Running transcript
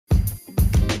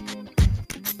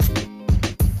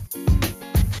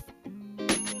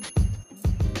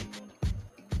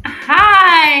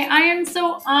am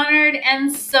so honored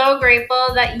and so grateful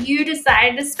that you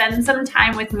decided to spend some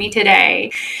time with me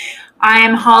today. I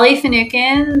am Holly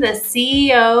Finucane, the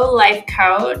CEO Life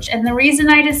Coach, and the reason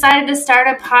I decided to start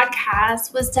a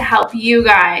podcast was to help you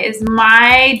guys.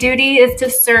 My duty is to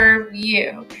serve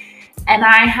you. And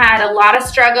I had a lot of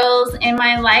struggles in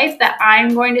my life that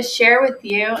I'm going to share with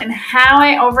you and how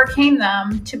I overcame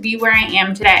them to be where I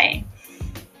am today.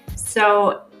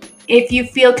 So if you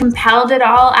feel compelled at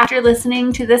all after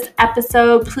listening to this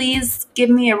episode, please give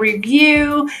me a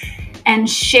review and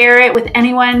share it with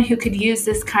anyone who could use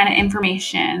this kind of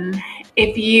information.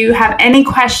 If you have any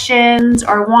questions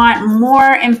or want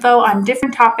more info on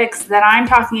different topics that I'm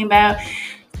talking about,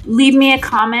 leave me a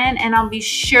comment and I'll be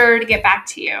sure to get back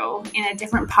to you in a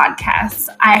different podcast.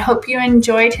 I hope you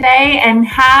enjoy today and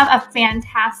have a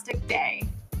fantastic day.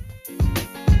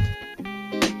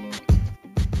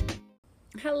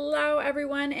 Hello,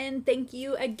 everyone, and thank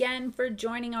you again for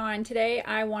joining on. Today,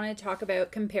 I want to talk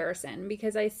about comparison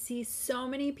because I see so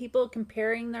many people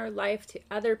comparing their life to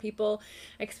other people,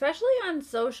 especially on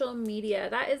social media.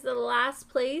 That is the last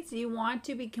place you want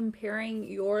to be comparing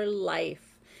your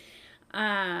life.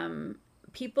 A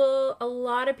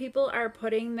lot of people are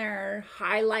putting their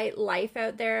highlight life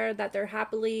out there, that they're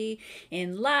happily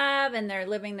in love and they're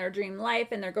living their dream life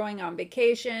and they're going on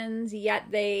vacations, yet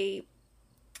they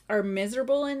are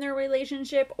miserable in their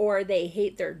relationship, or they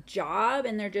hate their job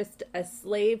and they're just a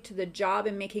slave to the job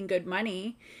and making good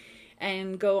money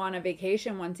and go on a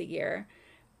vacation once a year,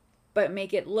 but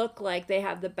make it look like they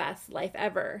have the best life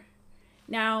ever.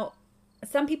 Now,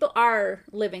 some people are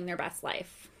living their best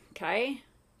life, okay?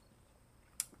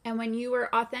 And when you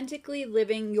are authentically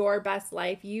living your best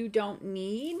life, you don't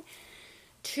need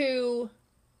to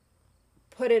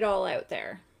put it all out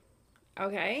there,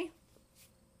 okay?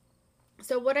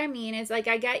 So what I mean is, like,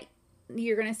 I get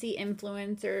you're going to see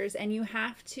influencers and you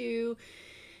have to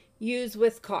use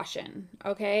with caution,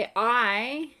 okay?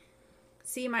 I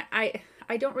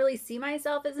don't really see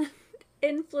myself as an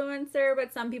influencer,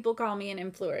 but some people call me an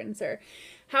influencer.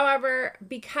 However,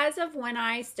 because of when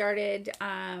I started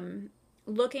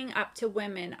looking up to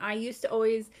women, I used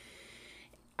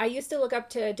to look up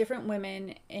to different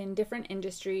women in different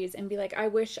industries and be like, I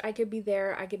wish I could be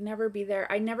there. I could never be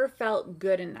there. I never felt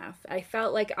good enough. I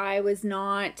felt like I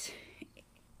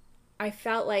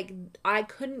felt like I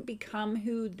couldn't become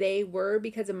who they were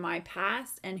because of my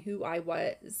past and who I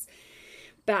was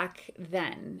back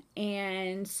then.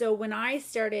 And so when I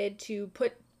started to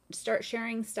start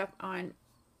sharing stuff on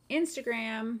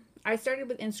Instagram, I started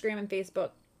with Instagram and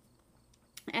Facebook.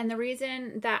 And the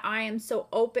reason that I am so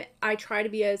open, I try to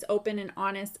be as open and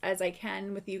honest as I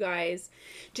can with you guys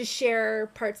to share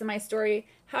parts of my story.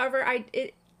 However, I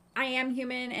am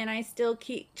human and I still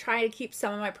try to keep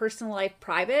some of my personal life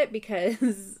private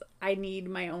because I need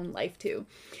my own life too.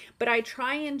 But I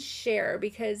try and share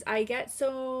because I get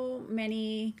so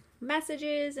many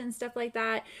messages and stuff like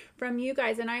that from you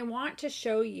guys, and I want to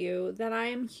show you that I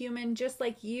am human just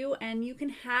like you, and you can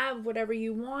have whatever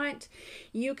you want.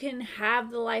 You can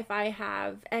have the life I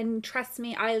have, and trust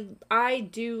me, I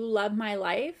do love my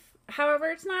life. However,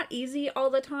 it's not easy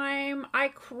all the time. I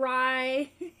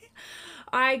cry.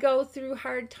 I go through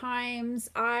hard times.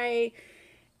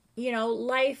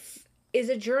 Life is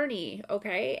a journey,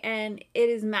 okay? And it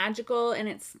is magical and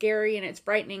it's scary and it's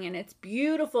frightening and it's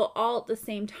beautiful all at the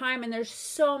same time. And there's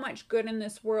so much good in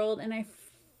this world. And I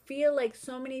feel like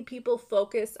so many people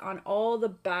focus on all the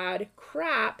bad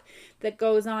crap that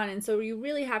goes on. And so you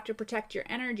really have to protect your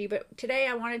energy. But today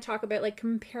I want to talk about like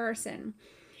comparison.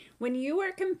 When you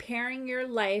are comparing your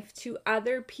life to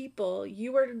other people,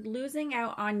 you are losing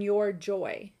out on your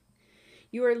joy.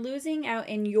 You are losing out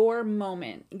in your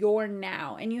moment, your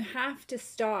now, and you have to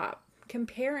stop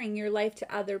comparing your life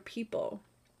to other people.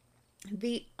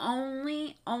 The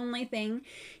only thing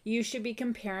you should be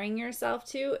comparing yourself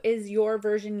to is your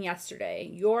version yesterday,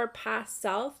 your past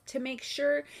self, to make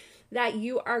sure that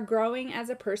you are growing as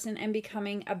a person and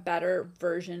becoming a better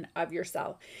version of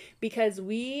yourself. Because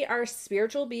we are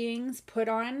spiritual beings put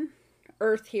on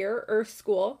earth here, earth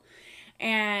school.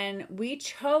 And we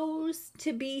chose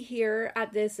to be here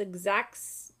at this exact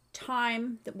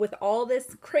time with all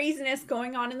this craziness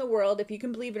going on in the world, if you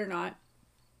can believe it or not.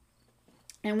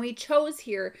 And we chose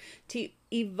here to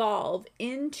evolve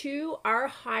into our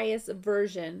highest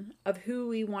version of who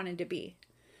we wanted to be,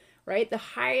 right? The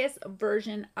highest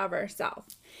version of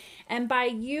ourselves. And by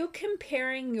you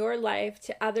comparing your life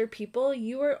to other people,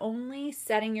 you are only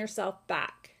setting yourself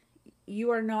back.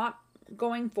 You are not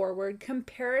going forward.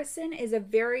 Comparison is a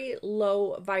very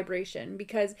low vibration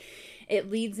because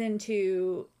it leads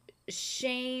into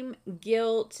shame,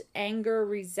 guilt, anger,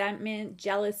 resentment,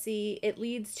 jealousy. It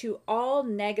leads to all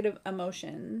negative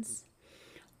emotions.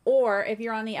 Or if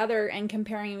you're on the other and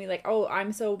comparing me like, oh,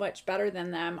 I'm so much better than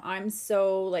them. I'm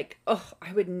so like, oh,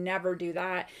 I would never do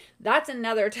that. That's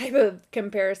another type of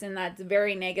comparison that's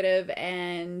very negative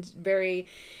and very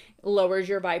lowers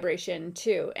your vibration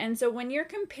too. And so when you're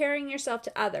comparing yourself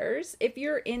to others, if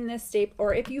you're in this state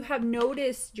or if you have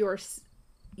noticed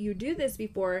you do this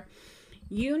before,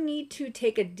 you need to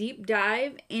take a deep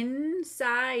dive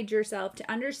inside yourself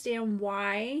to understand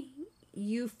why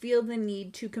you feel the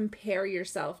need to compare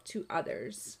yourself to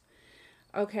others.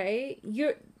 Okay?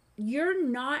 You're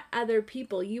not other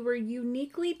people. You were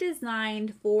uniquely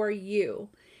designed for you.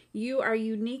 You are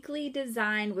uniquely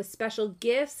designed with special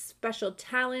gifts, special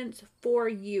talents for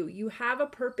you. You have a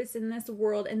purpose in this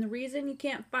world, and the reason you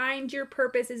can't find your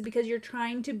purpose is because you're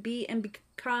trying to be and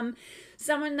become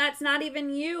someone that's not even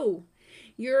you.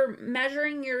 You're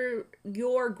measuring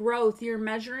your growth. You're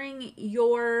measuring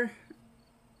your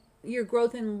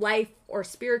growth in life or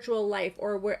spiritual life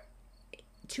or where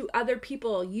to other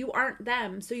people. You aren't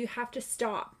them. So you have to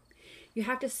stop. You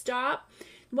have to stop.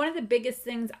 One of the biggest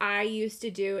things I used to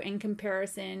do in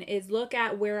comparison is look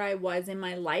at where I was in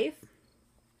my life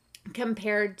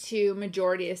compared to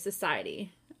majority of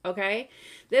society. Okay?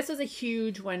 This was a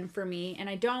huge one for me, and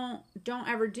I don't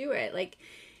ever do it. Like,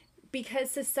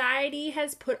 because society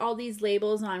has put all these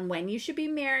labels on when you should be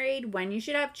married, when you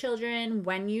should have children,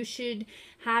 when you should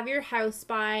have your house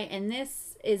by, and this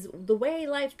is the way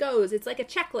life goes. It's like a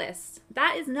checklist.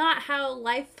 That is not how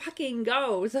life fucking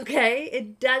goes, okay?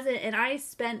 It doesn't. And I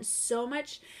spent so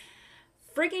much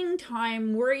frigging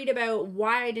time worried about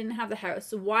why I didn't have the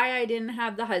house, why I didn't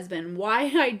have the husband,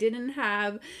 why I didn't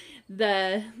have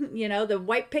the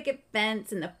white picket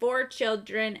fence and the 4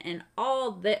 children and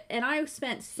all that. And I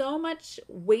spent so much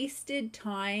wasted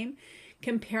time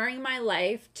comparing my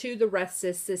life to the rest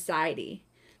of society.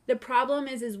 The problem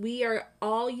is we are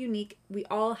all unique. We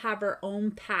all have our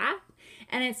own path,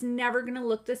 and it's never going to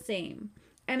look the same.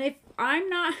 And if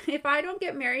I don't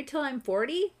get married till I'm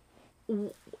 40,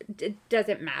 does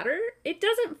it matter? It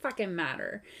doesn't fucking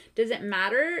matter. Does it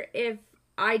matter if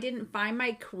I didn't find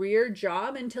my career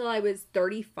job until I was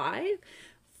 35?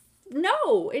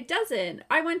 No, it doesn't.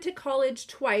 I went to college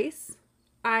twice.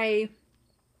 I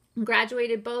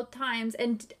graduated both times,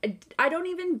 and I don't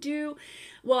even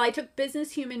I took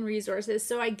business human resources,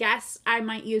 so I guess I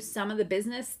might use some of the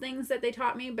business things that they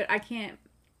taught me, but I can't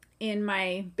in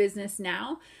my business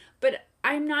now. But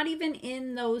I'm not even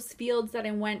in those fields that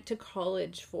I went to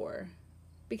college for,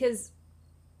 because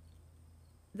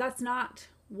that's not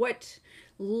what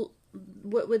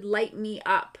would light me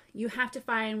up. You have to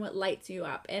find what lights you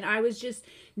up. And I was just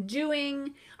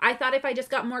I thought if I just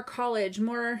got more college,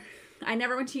 I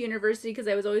never went to university because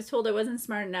I was always told I wasn't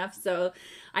smart enough. So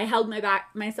I held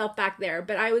myself back there.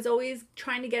 But I was always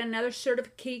trying to get another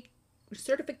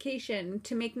certification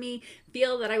to make me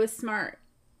feel that I was smart,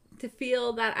 to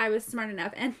feel that I was smart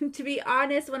enough. And to be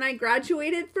honest, when I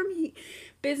graduated from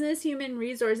business human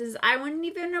resources, I wouldn't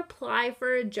even apply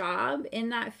for a job in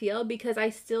that field because I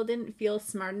still didn't feel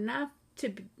smart enough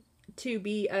to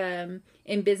be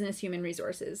in business human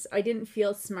resources. I didn't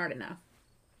feel smart enough.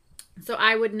 So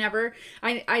I would never,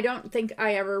 I don't think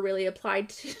I ever really applied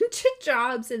to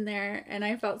jobs in there. And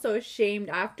I felt so ashamed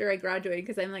after I graduated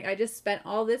because I'm like, I just spent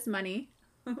all this money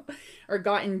or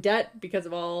got in debt because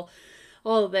of all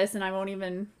of this, and I won't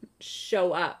even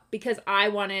show up because I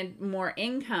wanted more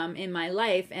income in my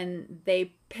life, and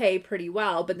they pay pretty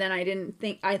well. But then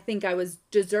I think I was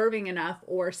deserving enough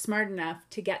or smart enough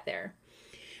to get there.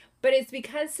 But it's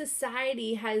because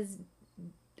society has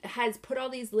put all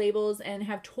these labels and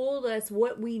have told us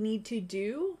what we need to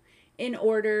do in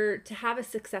order to have a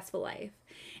successful life.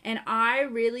 And I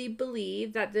really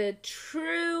believe that the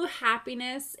true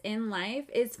happiness in life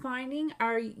is finding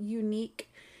our unique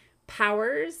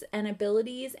powers and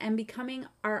abilities and becoming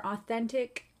our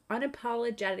authentic,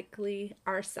 unapologetically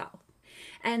ourselves.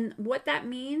 And what that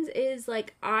means is,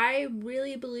 like, I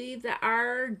really believe that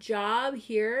our job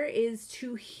here is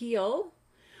to heal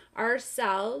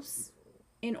ourselves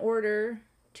in order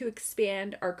to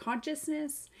expand our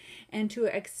consciousness and to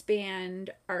expand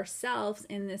ourselves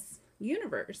in this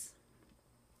universe.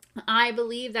 I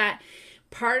believe that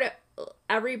part of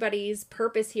everybody's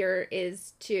purpose here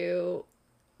is to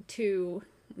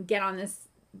get on this.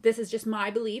 This is just my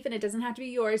belief, and it doesn't have to be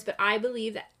yours, but I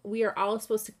believe that we are all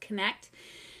supposed to connect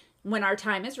when our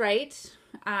time is right,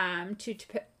 to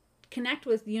connect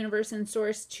with the universe and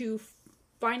source to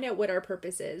find out what our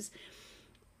purpose is.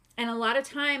 And a lot of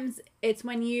times it's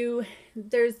when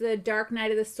there's the dark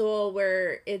night of the soul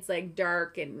where it's like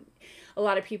dark, and a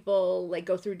lot of people like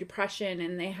go through depression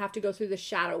and they have to go through the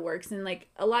shadow works. And like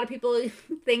a lot of people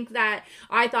think that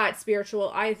I thought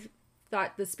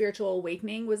the spiritual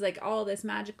awakening was like all this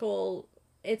magical.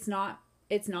 It's not.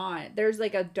 It's not. There's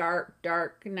like a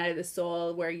dark night of the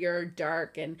soul where you're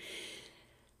dark, and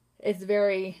it's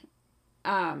very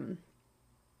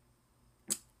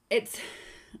it's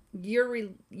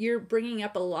you're bringing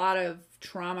up a lot of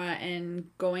trauma and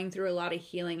going through a lot of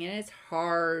healing, and it's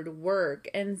hard work.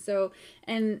 And so,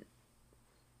 and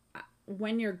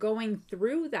when you're going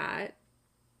through that,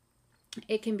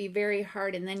 it can be very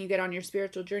hard, and then you get on your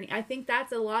spiritual journey. I think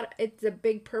it's a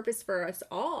big purpose for us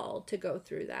all to go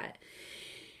through that.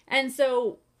 And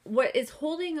so what is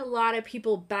holding a lot of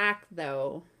people back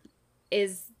though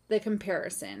is the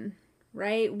comparison,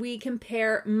 right? We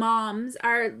compare.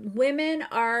 Women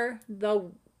are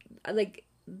the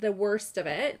worst of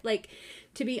it, like,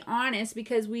 to be honest,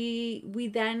 because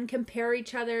we then compare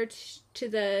each other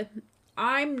to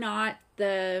I'm not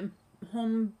the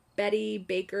home Betty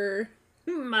Baker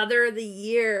mother of the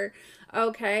year.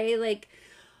 Okay. Like,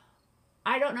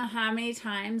 I don't know how many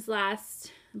times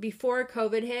before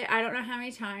COVID hit, I don't know how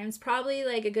many times, probably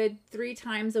like a good 3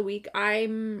 times a week,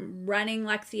 I'm running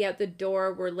Lexi out the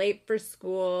door. We're late for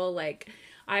school. Like,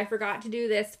 I forgot to do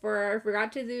this for her. I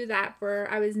forgot to do that for her.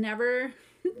 I was never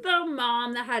the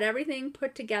mom that had everything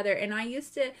put together. And I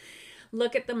used to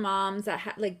look at the moms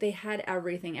that they had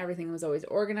everything. Everything was always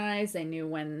organized. They knew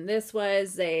when this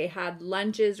was. They had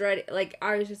lunches ready. Like,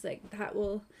 I was just like,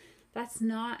 that's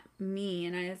not me.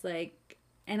 And I was like,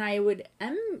 and I would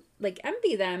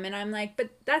envy them. And I'm like, but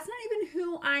that's not even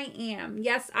who I am.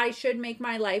 Yes, I should make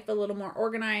my life a little more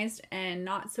organized and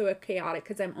not so chaotic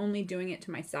because I'm only doing it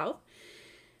to myself.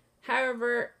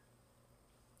 However,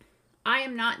 I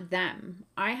am not them.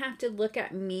 I have to look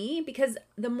at me, because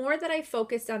the more that I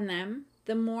focused on them,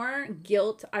 the more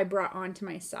guilt I brought onto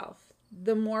myself.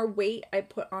 The more weight I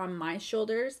put on my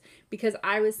shoulders, because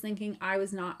I was thinking I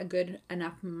was not a good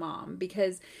enough mom,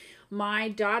 because my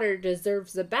daughter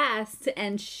deserves the best,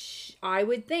 and I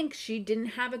would think she didn't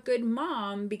have a good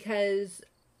mom because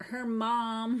her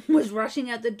mom was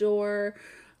rushing out the door,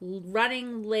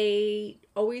 running late,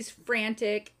 always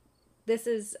frantic. This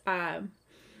is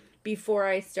before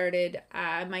I started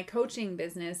my coaching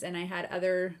business, and I had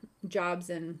other jobs,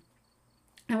 and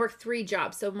I worked 3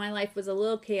 jobs. So my life was a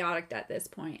little chaotic at this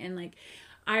point. And like,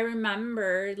 I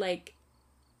remember like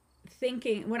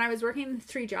thinking when I was working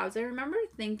 3 jobs, I remember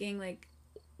thinking like,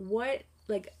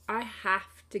 I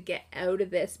have to get out of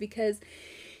this, because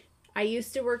I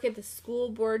used to work at the school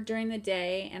board during the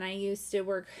day, and I used to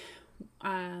work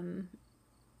I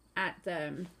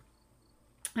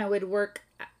would work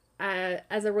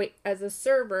as a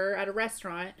server at a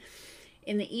restaurant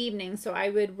in the evening. So I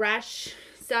would rush.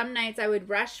 Some nights I would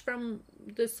rush from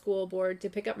the school board to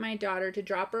pick up my daughter, to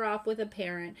drop her off with a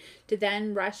parent, to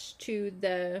then rush to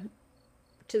the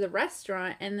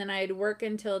restaurant, and then I'd work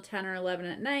until 10 or 11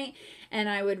 at night, and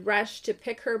I would rush to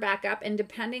pick her back up. And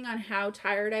depending on how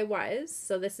tired I was,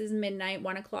 so this is midnight,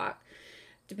 1 o'clock,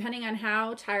 depending on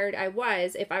how tired I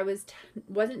was, if I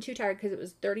wasn't too tired, because it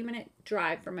was a 30-minute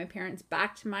drive from my parents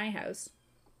back to my house,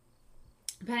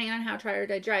 depending on how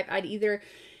tired I drive, I'd either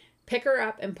pick her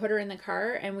up and put her in the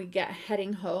car, and we'd get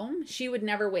heading home. She would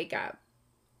never wake up,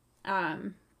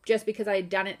 just because I had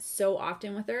done it so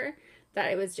often with her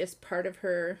that it was just part of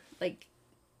her. Like,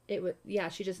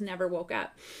 she just never woke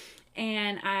up.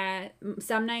 And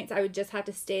some nights I would just have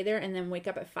to stay there and then wake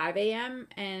up at 5 a.m.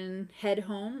 and head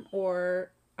home,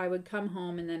 or I would come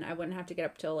home and then I wouldn't have to get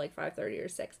up till like 5:30 or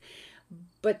 6.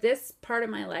 But this part of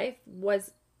my life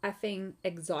was effing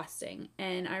exhausting.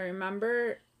 And I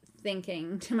remember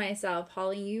thinking to myself,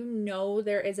 Holly,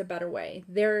 there is a better way.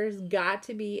 There's got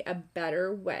to be a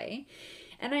better way.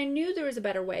 And I knew there was a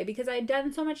better way, because I had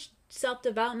done so much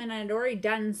self-development. I had already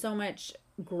done so much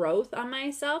growth on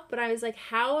myself. But I was like,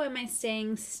 how am I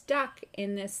staying stuck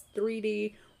in this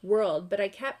 3D world? But I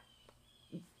kept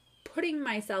putting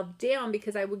myself down,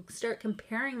 because I would start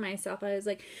comparing myself. I was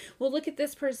like, well, look at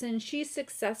this person. She's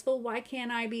successful. Why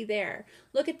can't I be there?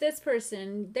 Look at this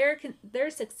person. They're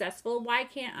successful. Why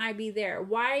can't I be there?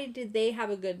 Why did they have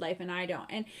a good life and I don't?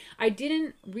 And I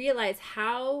didn't realize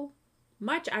how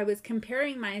much I was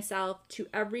comparing myself to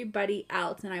everybody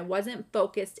else, and I wasn't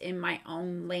focused in my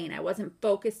own lane. I wasn't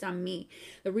focused on me.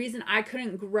 The reason I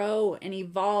couldn't grow and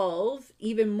evolve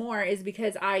even more is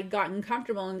because I'd gotten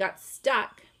comfortable and got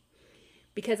stuck,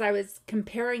 because I was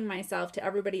comparing myself to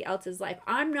everybody else's life.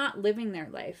 I'm not living their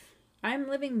life. I'm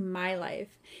living my life.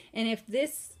 And if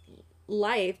this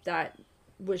life that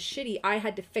was shitty, I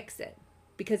had to fix it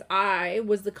because I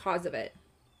was the cause of it.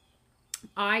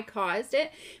 I caused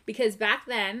it because back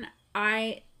then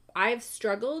I've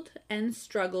struggled and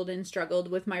struggled and struggled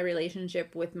with my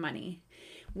relationship with money,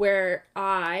 where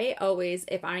I always,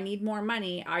 if I need more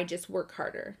money, I just work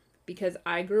harder, because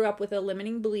I grew up with a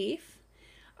limiting belief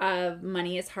of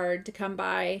money is hard to come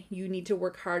by. You need to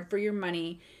work hard for your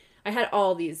money. I had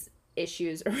all these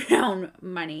issues around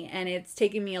money, and it's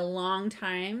taken me a long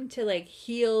time to like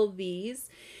heal these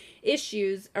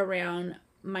issues around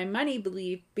my money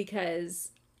belief,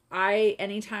 because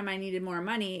anytime I needed more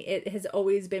money, it has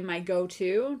always been my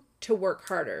go-to to work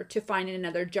harder, to find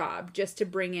another job just to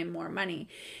bring in more money.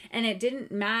 And it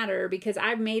didn't matter because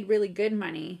I've made really good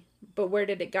money, but where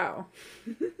did it go?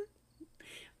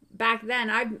 Back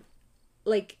then,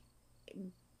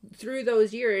 through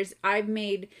those years,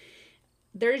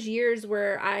 there's years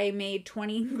where I made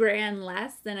 20 grand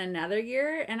less than another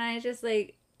year. And I just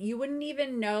you wouldn't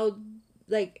even know,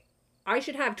 I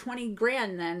should have 20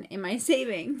 grand then in my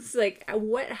savings.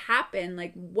 What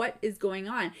happened? What is going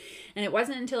on? And it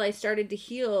wasn't until I started to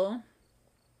heal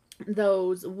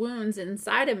those wounds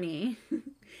inside of me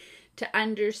to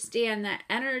understand that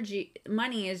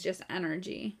money is just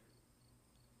energy.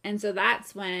 And so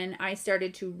that's when I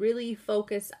started to really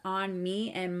focus on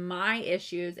me and my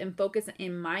issues and focus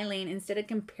in my lane instead of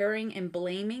comparing and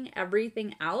blaming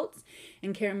everything else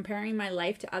and comparing my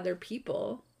life to other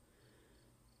people.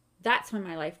 That's when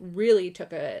my life really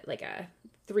took a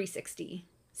 360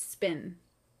 spin.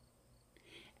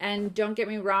 And don't get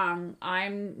me wrong,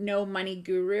 I'm no money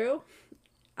guru.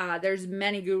 There's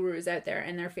many gurus out there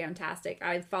and they're fantastic.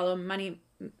 I follow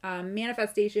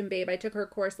Manifestation Babe. I took her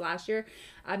course last year.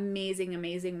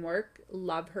 Amazing work.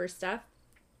 Love her stuff.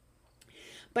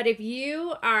 But if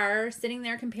you are sitting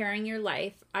there comparing your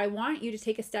life, I want you to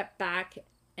take a step back.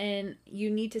 And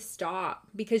you need to stop,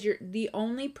 because the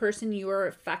only person you are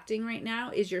affecting right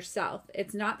now is yourself.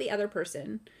 It's not the other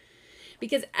person.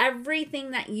 Because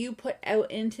everything that you put out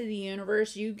into the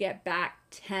universe, you get back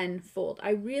tenfold.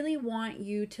 I really want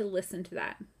you to listen to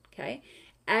that, okay?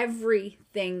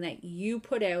 Everything that you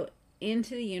put out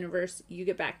into the universe, you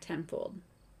get back tenfold,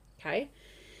 okay?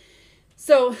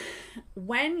 So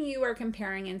when you are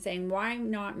comparing and saying, why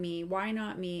not me,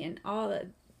 and all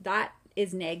that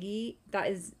is neggy, that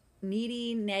is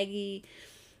needy, neggy,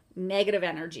 negative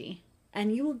energy.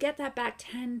 And you will get that back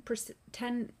 10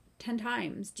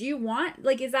 times. Do you want,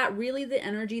 is that really the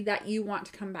energy that you want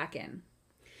to come back in?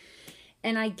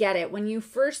 And I get it. When you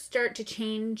first start to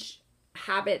change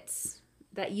habits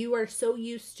that you are so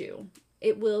used to,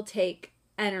 it will take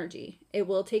energy. It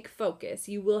will take focus.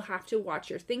 You will have to watch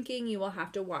your thinking. You will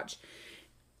have to watch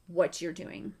what you're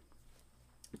doing.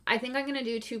 I think I'm going to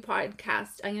do 2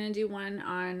 podcasts. I'm going to do one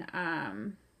on,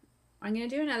 I'm going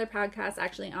to do another podcast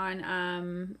actually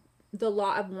on the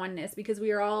law of oneness, because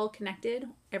we are all connected,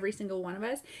 every single one of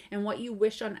us. And what you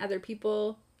wish on other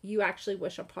people, you actually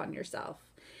wish upon yourself.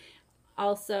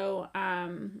 Also,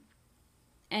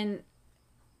 and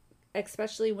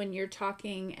especially when you're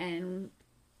talking and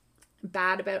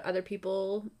bad about other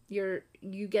people,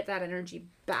 you get that energy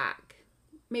back.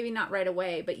 Maybe not right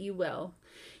away, but you will.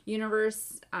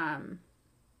 Universe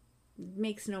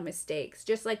makes no mistakes.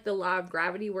 Just like the law of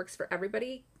gravity works for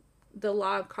everybody, the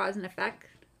law of cause and effect,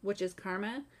 which is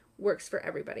karma, works for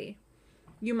everybody.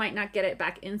 You might not get it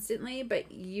back instantly,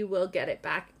 but you will get it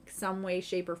back some way,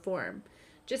 shape, or form.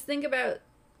 Just think about,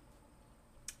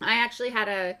 I actually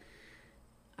had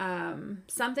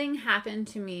something happened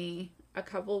to me a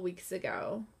couple weeks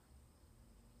ago,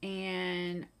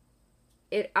 and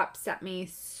it upset me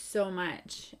so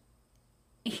much.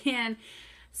 And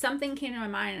something came to my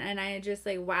mind, and I just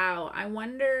wow, I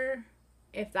wonder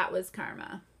if that was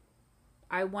karma.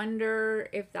 I wonder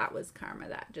if that was karma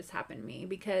that just happened to me,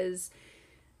 because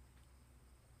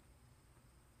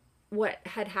what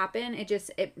had happened,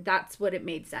 that's what it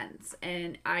made sense.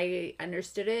 And I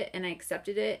understood it and I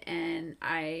accepted it, and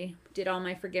I did all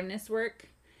my forgiveness work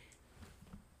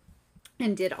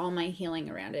and did all my healing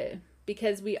around it,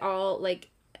 because we all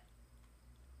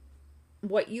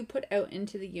what you put out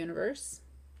into the universe,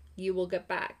 you will get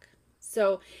back.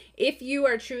 So if you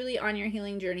are truly on your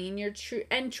healing journey and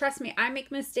and trust me, I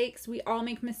make mistakes. We all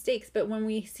make mistakes. But when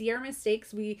we see our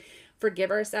mistakes, we forgive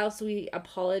ourselves. We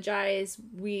apologize.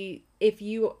 If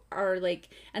you are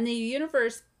and the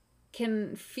universe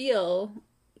can feel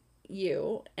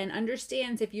you and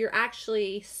understands if you're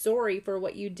actually sorry for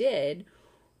what you did,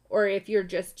 or if you're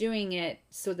just doing it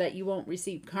so that you won't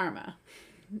receive karma.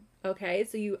 Okay,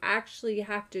 so you actually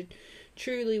have to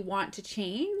truly want to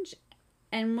change.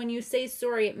 And when you say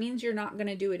sorry, it means you're not going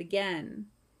to do it again.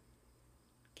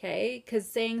 Okay? Because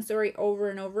saying sorry over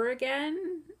and over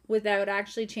again without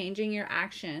actually changing your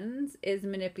actions is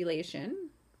manipulation.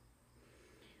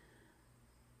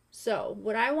 So,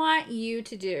 what I want you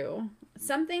to do,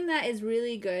 something that is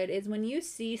really good, is when you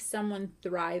see someone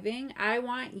thriving, I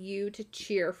want you to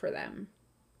cheer for them.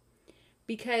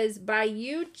 Because by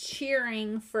you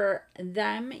cheering for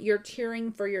them, you're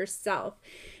cheering for yourself.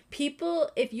 People,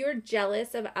 if you're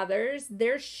jealous of others,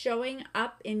 they're showing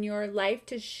up in your life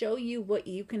to show you what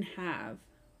you can have.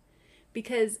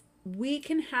 Because we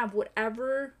can have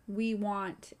whatever we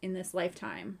want in this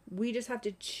lifetime. We just have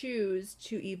to choose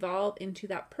to evolve into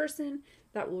that person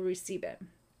that will receive it.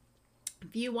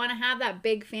 If you want to have that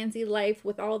big fancy life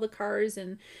with all the cars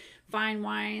and fine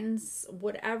wines,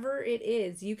 whatever it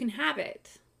is, you can have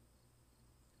it.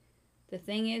 The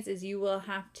thing is you will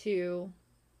have to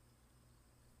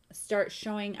start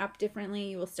showing up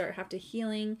differently. You will have to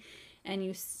healing, and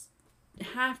you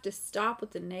have to stop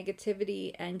with the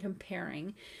negativity and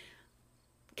comparing.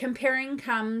 Comparing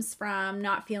comes from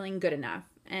not feeling good enough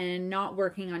and not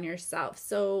working on yourself.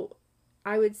 So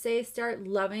I would say start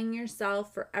loving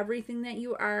yourself for everything that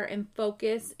you are and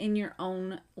focus in your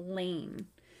own lane.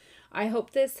 I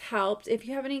hope this helped. If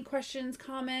you have any questions,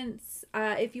 comments,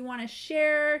 if you want to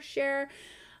share,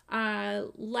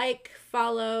 follow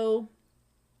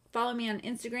me on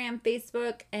Instagram,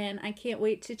 Facebook, and I can't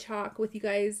wait to talk with you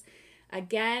guys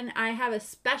again. I have a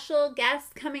special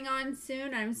guest coming on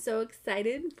soon. I'm so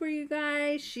excited for you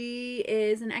guys. She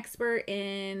is an expert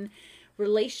in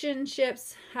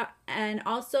relationships and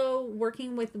also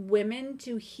working with women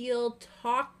to heal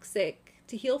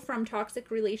from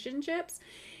toxic relationships.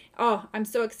 Oh, I'm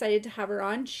so excited to have her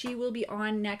on. She will be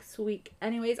on next week.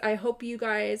 Anyways, I hope you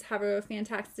guys have a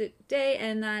fantastic day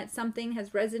and that something has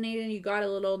resonated and you got a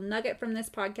little nugget from this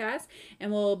podcast.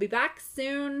 And we'll be back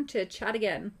soon to chat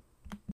again.